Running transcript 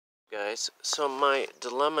Guys, so my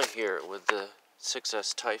dilemma here with the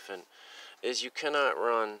 6S Typhon is you cannot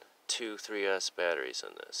run two 3S batteries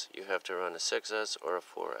in this. You have to run a 6S or a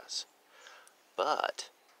 4S. But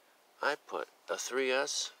I put a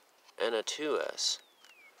 3S and a 2S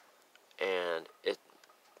and it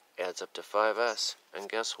adds up to 5S, and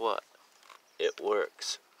guess what? It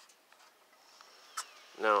works.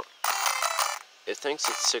 Now, it thinks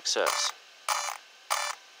it's 6S.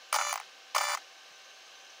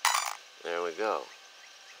 There we go.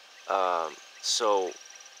 So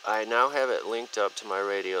I now have it linked up to my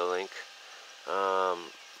radio link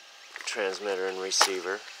transmitter and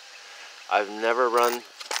receiver. I've never run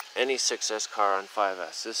any 6S car on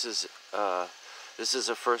 5S. This is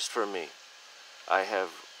a first for me. I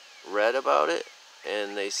have read about it,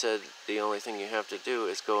 and they said the only thing you have to do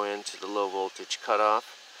is go into the low voltage cutoff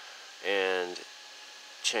and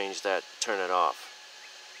change that, turn it off.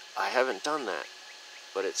 I haven't done that,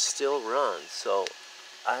 but it still runs, so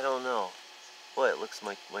I don't know. Boy, it looks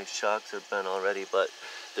like my shocks are bent already, but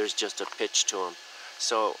there's just a pitch to them.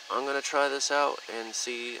 So I'm going to try this out and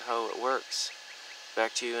see how it works.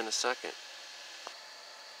 Back to you in a second.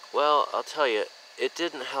 Well, I'll tell you, it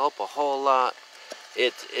didn't help a whole lot.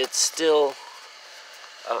 It's still,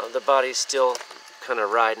 the body's still kind of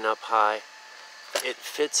riding up high. It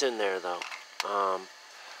fits in there though.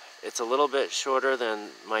 It's a little bit shorter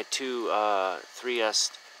than my two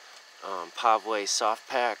 3S Pavway soft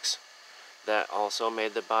packs. That also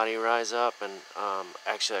made the body rise up, and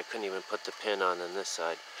actually I couldn't even put the pin on this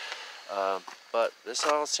side. But this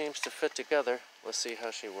all seems to fit together. Let's see how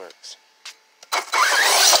she works.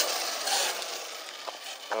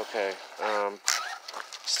 Okay,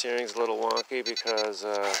 steering's a little wonky because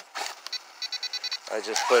I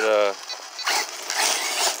just put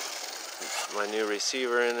my new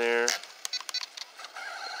receiver in there.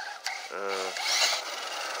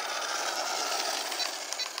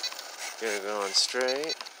 Get it going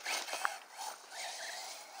straight.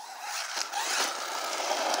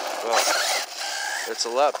 Well, it's a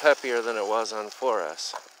lot peppier than it was on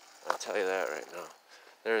 4S. I'll tell you that right now.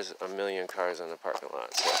 There's a million cars in the parking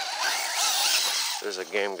lot, so there's a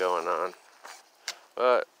game going on.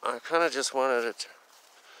 But I kind of just wanted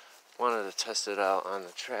to test it out on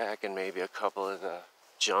the track and maybe a couple of the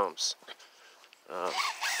jumps.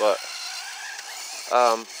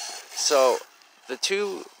 So the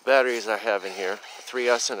two batteries I have in here, a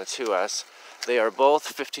 3S and a 2S, they are both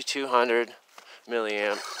 5200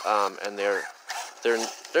 milliamp, and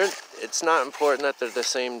it's not important that they're the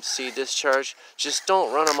same C discharge. Just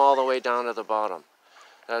don't run them all the way down to the bottom.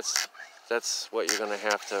 That's what you're going to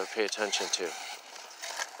have to pay attention to.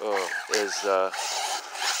 Is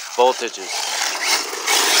voltages.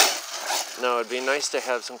 Now it'd be nice to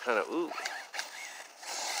have some kind of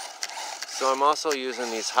So I'm also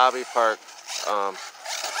using these Hobby Park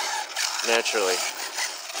naturally.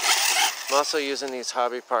 I'm also using these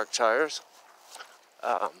Hobby Park tires.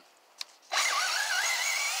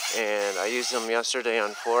 And I used them yesterday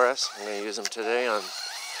on 4S. I'm going to use them today on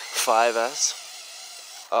 5S.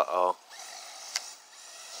 Uh-oh.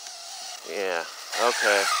 Yeah,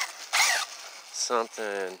 okay.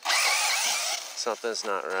 Something's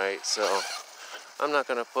not right, so I'm not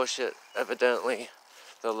going to push it. Evidently,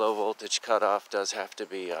 the low voltage cutoff does have to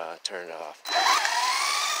be turned off.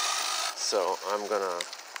 So I'm going to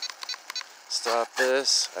stop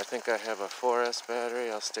this. I think I have a 4S battery.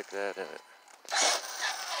 I'll stick that in it.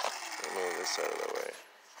 I'll move this out of the way.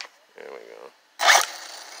 There we go.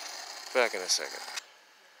 Back in a second.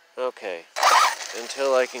 Okay.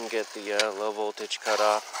 Until I can get the low voltage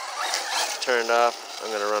cutoff turned off, I'm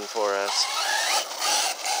going to run 4S.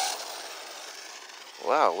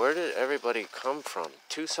 Wow, where did everybody come from?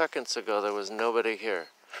 2 seconds ago there was nobody here.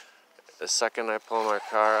 The second I pull my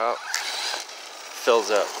car out, fills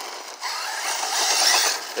up.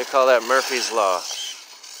 They call that Murphy's Law.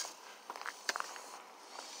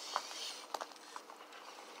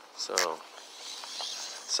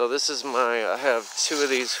 So this is I have two of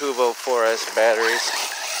these Huvo 4S batteries.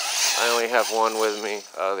 I only have one with me.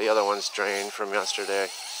 The other one's drained from yesterday.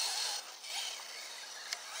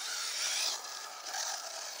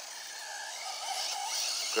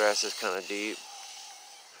 Grass is kind of deep.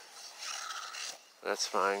 That's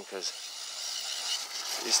fine because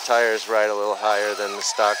these tires ride a little higher than the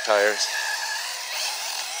stock tires.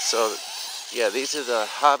 So yeah, these are the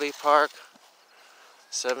Hobby Park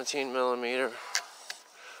 17 millimeter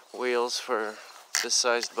wheels for this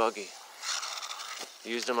sized buggy.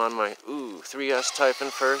 Used them on my 3S Typhon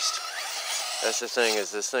first. That's the thing,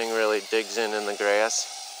 is this thing really digs in the grass,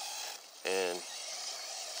 and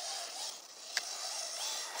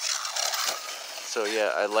So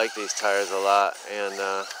yeah, I like these tires a lot, and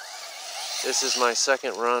this is my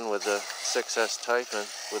second run with the 6S Typhon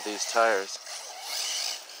with these tires.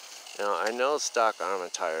 Now I know stock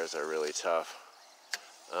Arrma tires are really tough,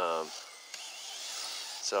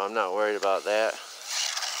 so I'm not worried about that.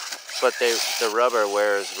 But the rubber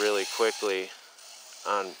wears really quickly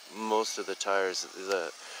on most of the tires.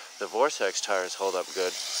 The Vortex tires hold up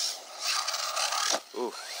good.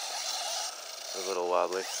 Ooh, a little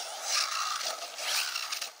wobbly.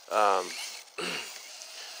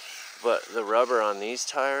 But the rubber on these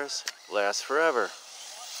tires lasts forever.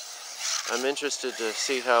 I'm interested to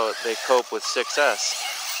see how they cope with 6S.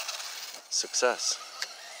 Success.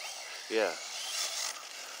 Yeah.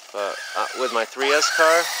 But with my 3S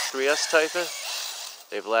car, 3S Typhon,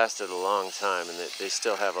 they've lasted a long time, and they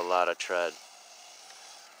still have a lot of tread,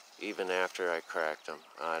 even after I cracked them.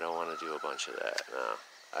 I don't want to do a bunch of that. No,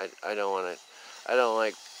 I don't want to. I don't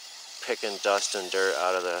like picking dust and dirt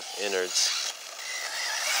out of the innards.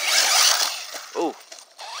 Ooh.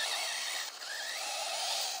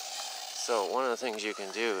 So one of the things you can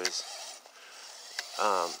do is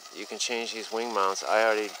you can change these wing mounts. I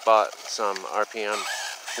already bought some RPM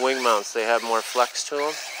wing mounts. They have more flex to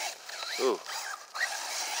them. Ooh.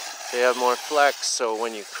 They have more flex, so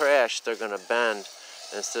when you crash, they're going to bend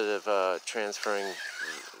instead of transferring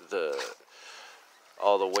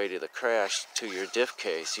all the weight of the crash to your diff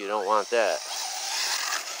case. You don't want that.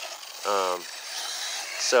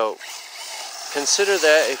 So consider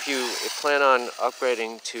that if you plan on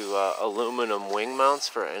upgrading to aluminum wing mounts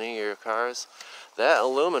for any of your cars. That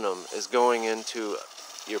aluminum is going into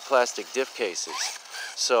your plastic diff cases.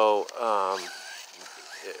 So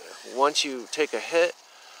once you take a hit,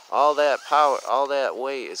 all that power, all that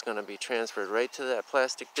weight is going to be transferred right to that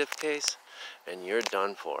plastic diff case, and you're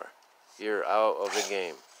done for. You're out of the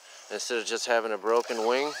game. Instead of just having a broken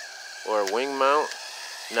wing or a wing mount,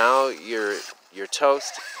 now you're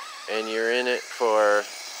toast, and you're in it for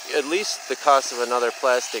at least the cost of another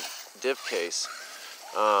plastic diff case.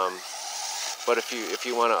 But if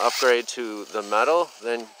you want to upgrade to the metal,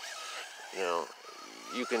 then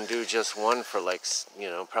you can do just one for like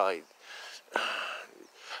probably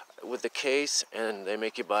with the case, and they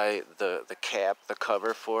make you buy the cap, the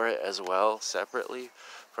cover for it as well separately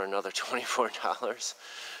for another $24.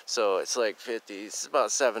 So it's like 50. It's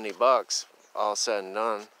about 70 bucks all said and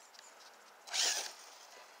done.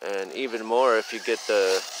 And even more if you get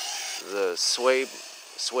the sway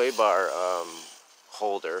bar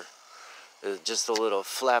holder. There's just a little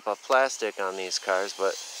flap of plastic on these cars,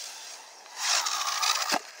 but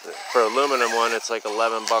for aluminum one, it's like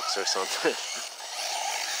 11 bucks or something.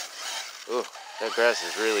 Ooh, that grass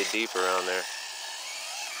is really deep around there.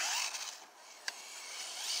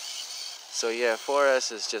 So yeah,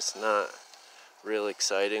 4S is just not real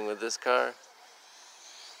exciting with this car.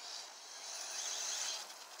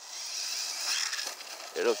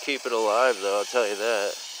 It'll keep it alive though, I'll tell you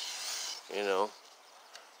that.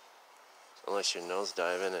 Unless you're nose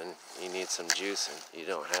diving and you need some juice and you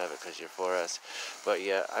don't have it because you're 4S. But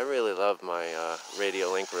yeah, I really love my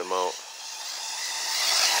Radio Link remote.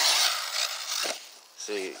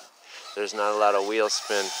 See, there's not a lot of wheel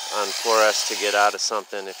spin on 4S to get out of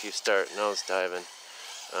something if you start nose diving.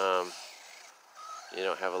 You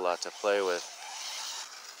don't have a lot to play with.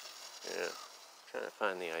 Yeah, trying to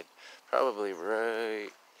find probably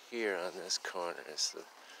right here on this corner is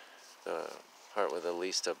the part with the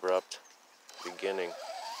least abrupt beginning.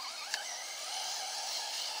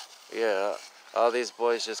 Yeah, all these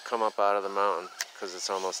boys just come up out of the mountain because it's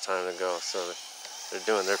almost time to go, so they're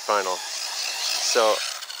doing their final. So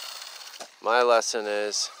my lesson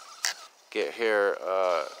is get here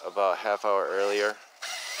about half hour earlier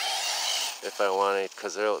if I want it,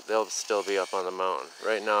 because they'll still be up on the mountain.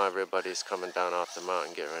 Right now everybody's coming down off the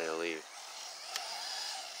mountain getting ready to leave,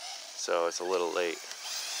 so it's a little late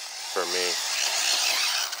for me.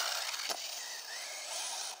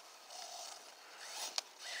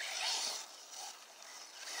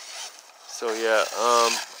 So yeah,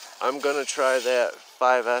 I'm gonna try that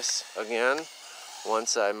 5S again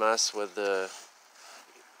once I mess with the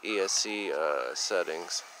ESC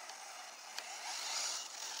settings.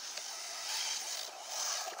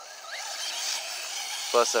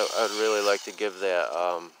 Plus, I'd really like to give that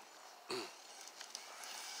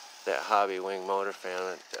that hobby wing motor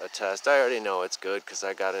fan a test. I already know it's good because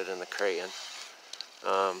I got it in the Creighton.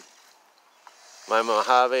 My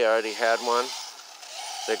Mojave, I already had one.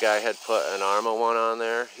 The guy had put an Arrma one on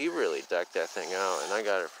there. He really decked that thing out, and I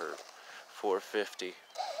got it for $450.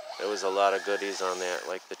 There was a lot of goodies on that,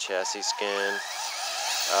 like the chassis skin,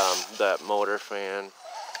 that motor fan,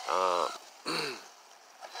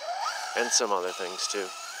 and some other things too.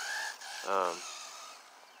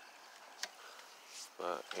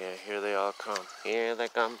 But yeah, here they all come. Here they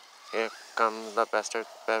come. Here comes the bastard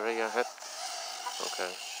barrier head.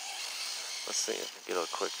 Okay. Let's see if I get a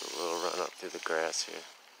quick little run up through the grass here.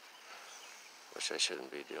 Which I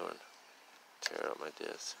shouldn't be doing. Tear out my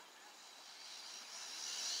disc.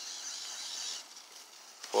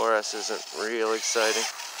 4S isn't real exciting.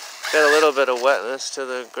 Got a little bit of wetness to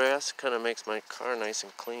the grass. Kind of makes my car nice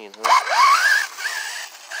and clean, huh?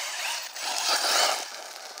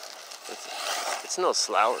 It's no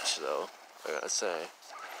slouch though, I gotta say.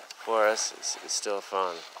 4S is still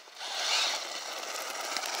fun.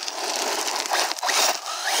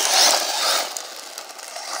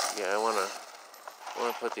 Yeah, I wanna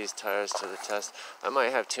put these tires to the test. I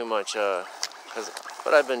might have too much,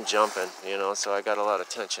 but I've been jumping, you know, so I got a lot of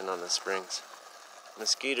tension on the springs.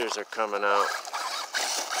 Mosquitoes are coming out.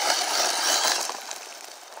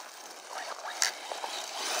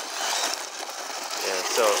 Yeah,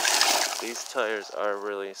 so these tires are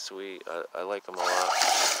really sweet. I like them a lot,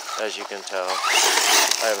 as you can tell.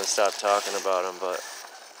 I haven't stopped talking about them, but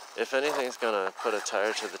if anything's gonna put a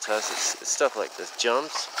tire to the test, it's stuff like this.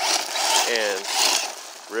 Jumps and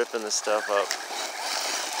ripping the stuff up.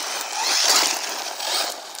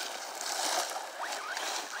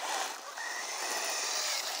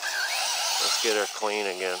 Let's get her clean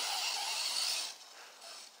again.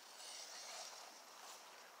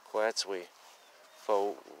 Quatswe.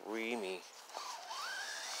 Forimi.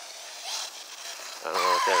 I don't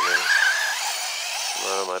know what that means.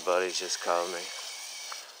 One of my buddies just called me.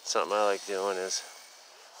 Something I like doing is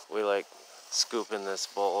we like scooping this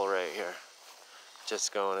bowl right here.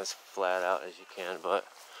 Just going as flat out as you can, but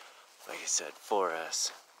like I said,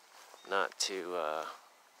 4S. Not too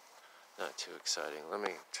exciting. Let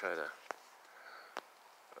me try to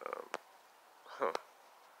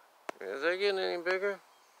Is that getting any bigger?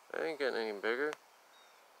 I ain't getting any bigger.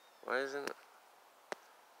 Why isn't it?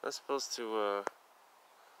 I'm supposed to,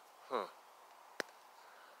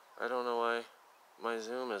 I don't know why my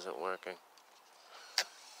zoom isn't working.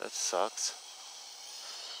 That sucks.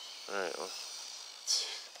 Alright, well.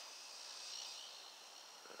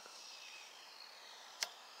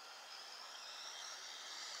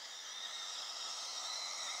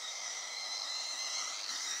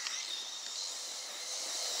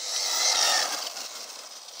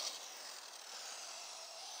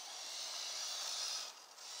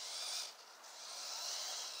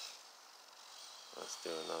 Let's do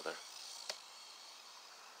another.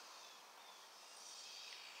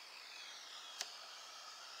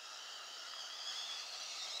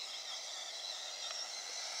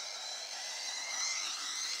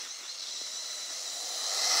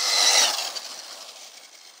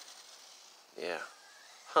 Yeah.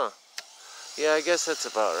 Huh. Yeah, I guess that's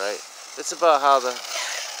about right. It's about how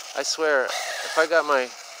I swear, if I got my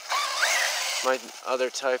other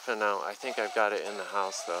Typhon out, I think I've got it in the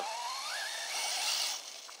house though.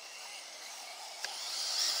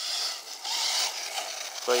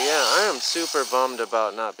 But yeah, I am super bummed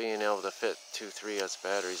about not being able to fit two 3S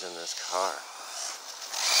batteries in this car.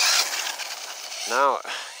 Now,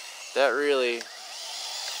 that really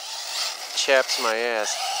chaps my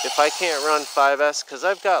ass. If I can't run 5S, because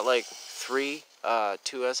I've got like 3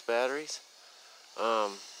 2S batteries,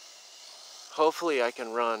 hopefully I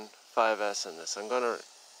can run 5S in this. I'm going to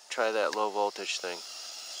try that low voltage thing.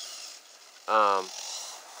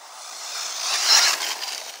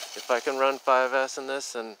 If I can run 5S in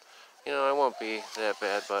this, then, you know, I won't be that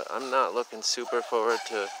bad, but I'm not looking super forward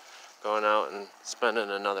to going out and spending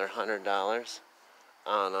another $100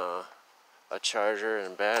 on a charger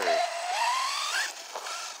and battery.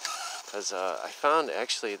 Because I found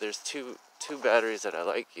actually there's two batteries that I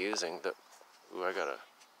like using. Ooh, I got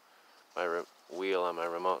my wheel on my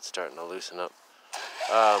remote starting to loosen up.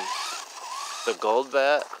 The Gold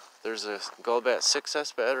Bat, there's a Gold Bat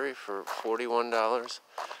 6S battery for $41,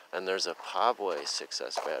 and there's a Pobway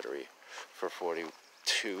 6S battery for $42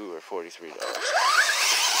 or $43.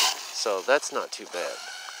 So that's not too bad.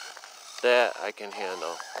 That I can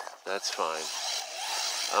handle. That's fine.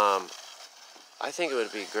 I think it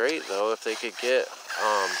would be great though if they could get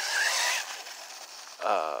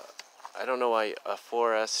I don't know why a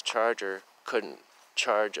 4S charger couldn't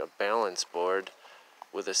charge a balance board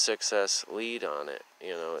with a 6S lead on it.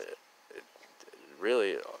 You know,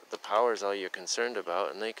 really the power is all you're concerned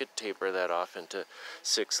about, and they could taper that off into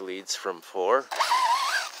 6 leads from 4.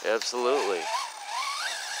 Absolutely.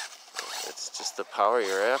 It's just the power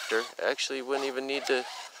you're after. Actually, you wouldn't even need to.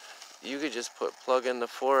 You could just plug in the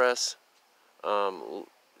 4S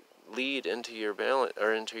lead into your balance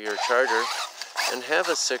or into your charger, and have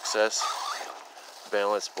a 6S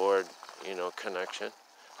balance board, you know, connection.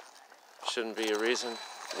 Shouldn't be a reason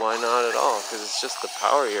why not at all, because it's just the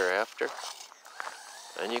power you're after.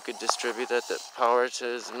 And you could distribute that power to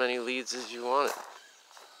as many leads as you wanted.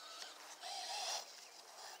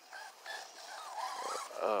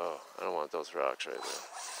 Oh, I don't want those rocks right there.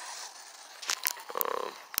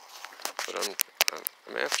 But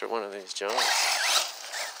I'm after one of these jumps.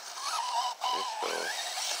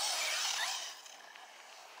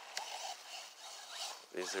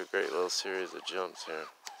 These are a great little series of jumps here.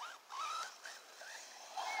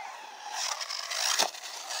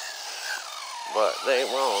 But they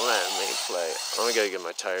won't let me play. I gotta get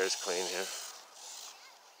my tires clean here.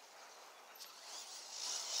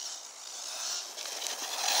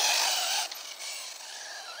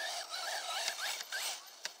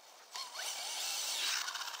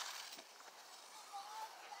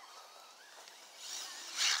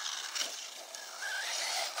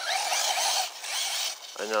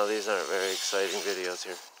 I know these aren't very exciting videos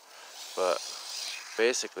here, but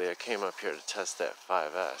basically I came up here to test that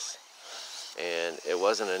 5S, and it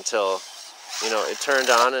wasn't until, you know, it turned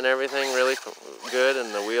on and everything really good,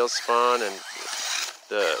 and the wheels spun, and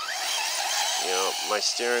the, you know, my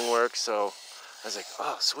steering works, so I was like,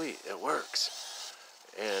 oh sweet, it works.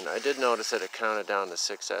 And I did notice that it counted down to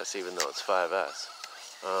 6S even though it's 5S.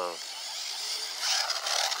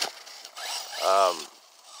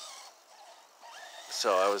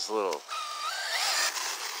 So I was a little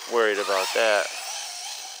worried about that,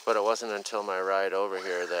 but it wasn't until my ride over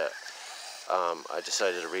here that I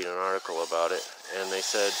decided to read an article about it, and they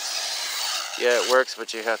said, yeah, it works,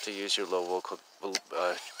 but you have to use your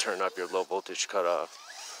turn up your low voltage cutoff.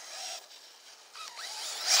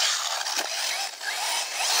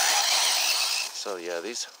 So yeah,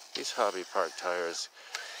 these Hobby Park tires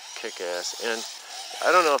kick ass, and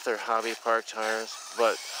I don't know if they're Hobby Park tires,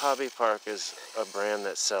 but Hobby Park is a brand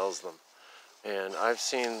that sells them, and I've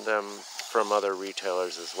seen them from other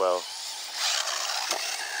retailers as well.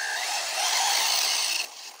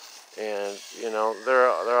 And you know,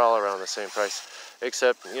 they're all around the same price,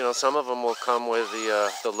 except, you know, some of them will come with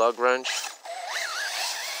the lug wrench,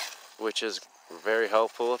 which is very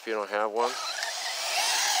helpful if you don't have one.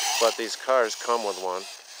 But these cars come with one,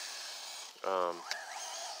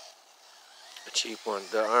 a cheap one.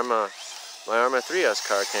 My Arrma 3S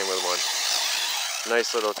car came with one,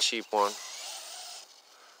 nice little cheap one.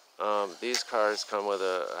 These cars come with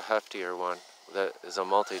a heftier one that is a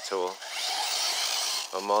multi-tool,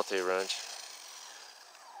 a multi-wrench.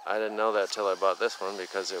 I didn't know that till I bought this one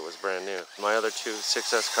because it was brand new. My other two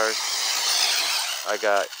 6S cars I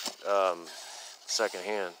got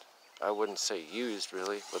second-hand. I wouldn't say used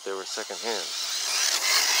really, but they were second-hand.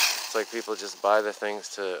 It's like people just buy the things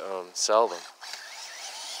to sell them.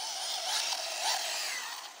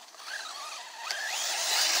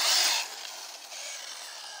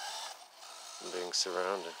 I'm being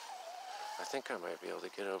surrounded. I think I might be able to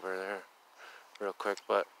get over there real quick,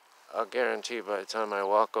 but I'll guarantee by the time I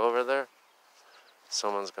walk over there,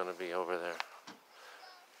 someone's gonna be over there.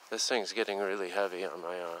 This thing's getting really heavy on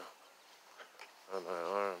my arm.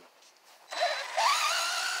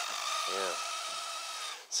 Yeah.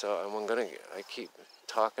 So I keep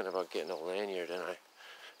talking about getting a lanyard, and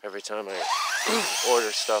every time I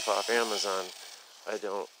order stuff off Amazon, I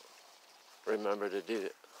don't remember to do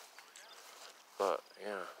it. But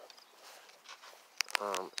yeah.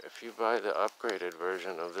 If you buy the upgraded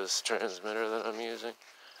version of this transmitter that I'm using,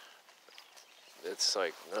 it's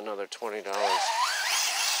like another $20.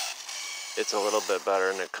 It's a little bit better,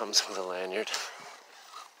 and it comes with a lanyard.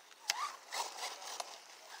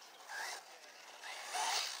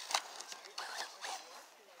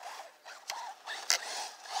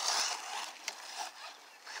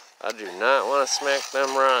 I do not want to smack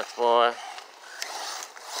them rocks, boy.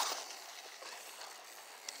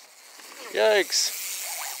 Yikes.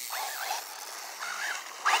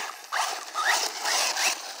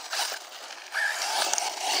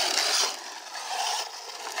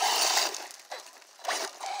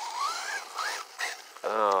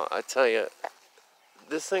 Oh, I tell you,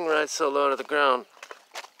 this thing rides so low to the ground.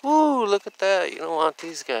 Woo, look at that. You don't want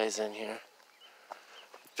these guys in here.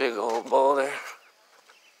 Big old boulder.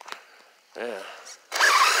 Yeah.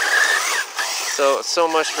 So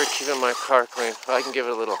much for keeping my car clean. I can give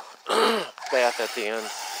it a little bath at the end.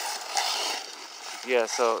 Yeah,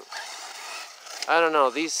 so I don't know,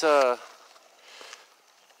 these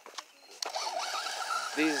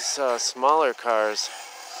smaller cars,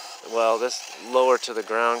 well, this lower to the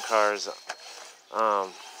ground cars,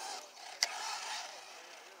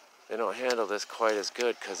 they don't handle this quite as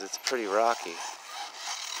good because it's pretty rocky.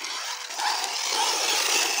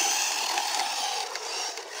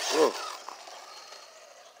 Ooh.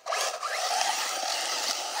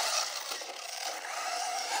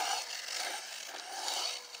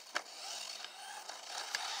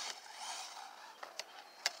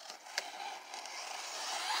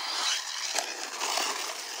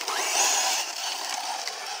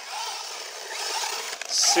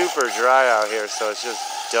 Super dry out here, so it's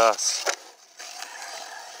just dust.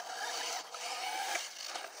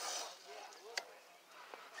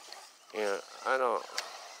 Yeah, I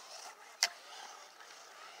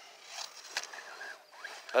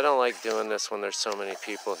don't like doing this when there's so many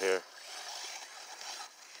people here.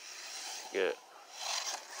 You get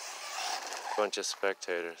a bunch of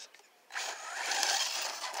spectators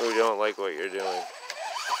who don't like what you're doing.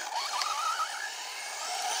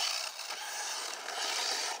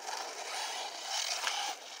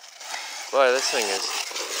 Boy, this thing is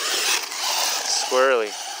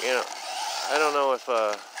squirrely. You know, I don't know if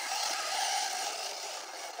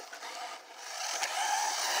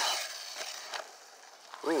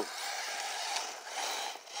ooh.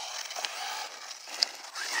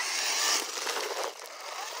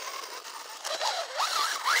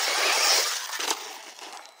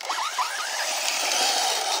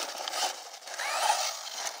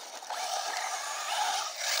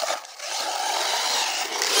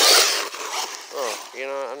 Oh, you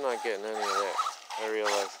know, I'm not getting any of that. I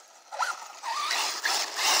realize.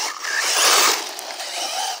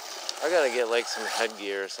 I gotta get like some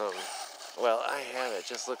headgear or something. Well, I have it. It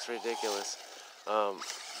just looks ridiculous.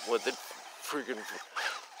 With the freaking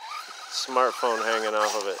smartphone hanging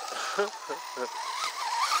off of it.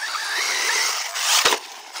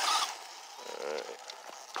 Alright.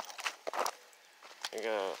 I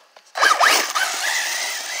got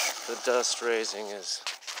the dust raising is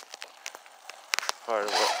part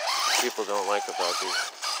of what people don't like about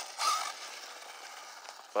these.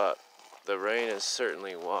 But the rain is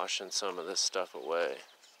certainly washing some of this stuff away.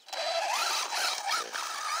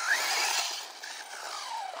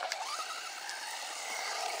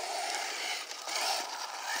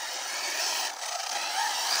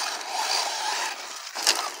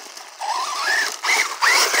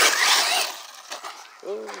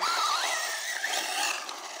 Ooh.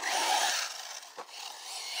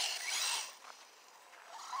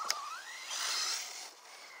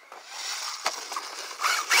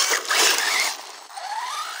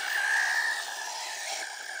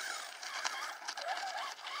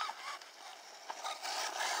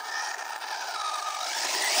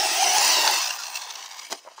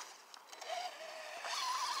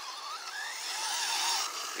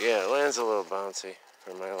 Yeah, it lands a little bouncy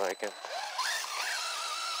for my liking.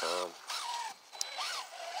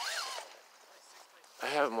 I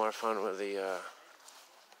have more fun with the,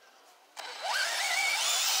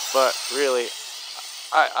 but really,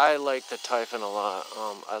 I like the Typhon a lot.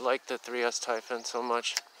 I like the 3S Typhon so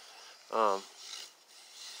much,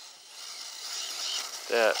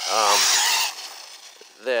 that,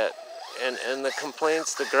 and the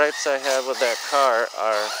complaints, the gripes I have with that car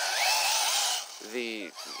are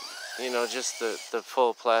just the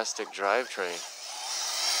full plastic drivetrain.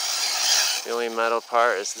 The only metal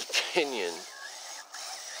part is the pinion.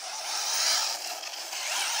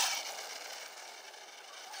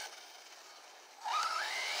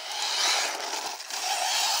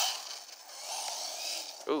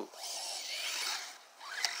 Ooh.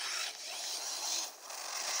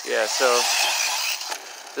 Yeah, so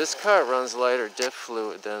this car runs lighter diff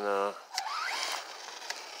fluid than the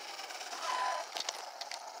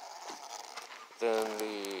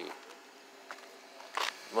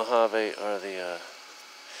Mojave or the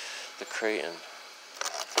Creighton.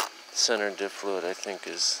 Center diff fluid, I think,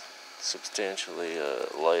 is substantially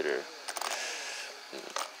lighter.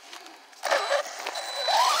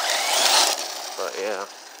 But yeah.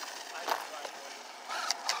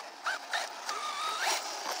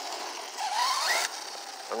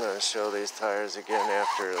 I'm going to show these tires again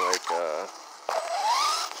after like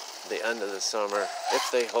the end of the summer, if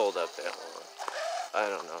they hold up that long. I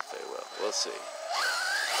don't know if they will. We'll see.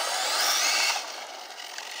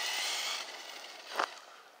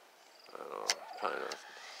 Probably not.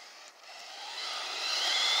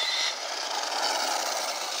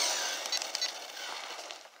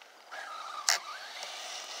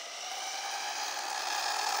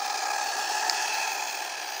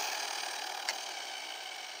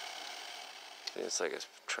 It's like it's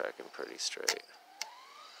tracking pretty straight.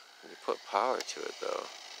 You put power to it though.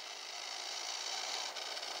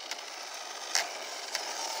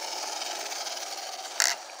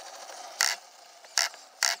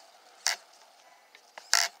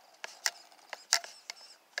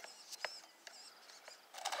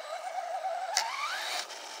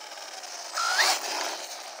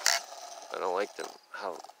 don't like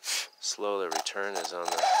how slow the return is on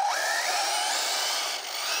this.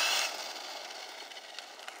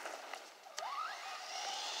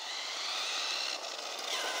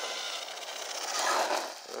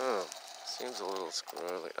 Oh, seems a little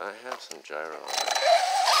squirrely. I have some gyro on it.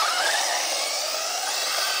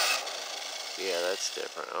 Yeah, that's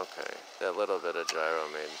different. Okay, that little bit of gyro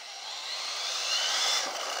made.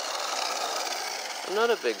 I'm not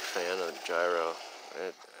a big fan of gyro.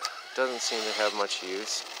 It doesn't seem to have much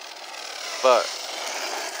use. But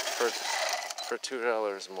for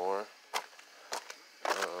 $2 more,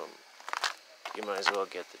 you might as well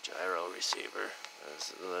get the gyro receiver.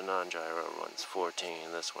 The non-gyro one's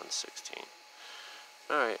 14, this one's 16.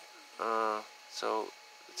 Alright, so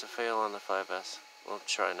it's a fail on the 5S. We'll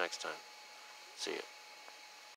try next time. See ya.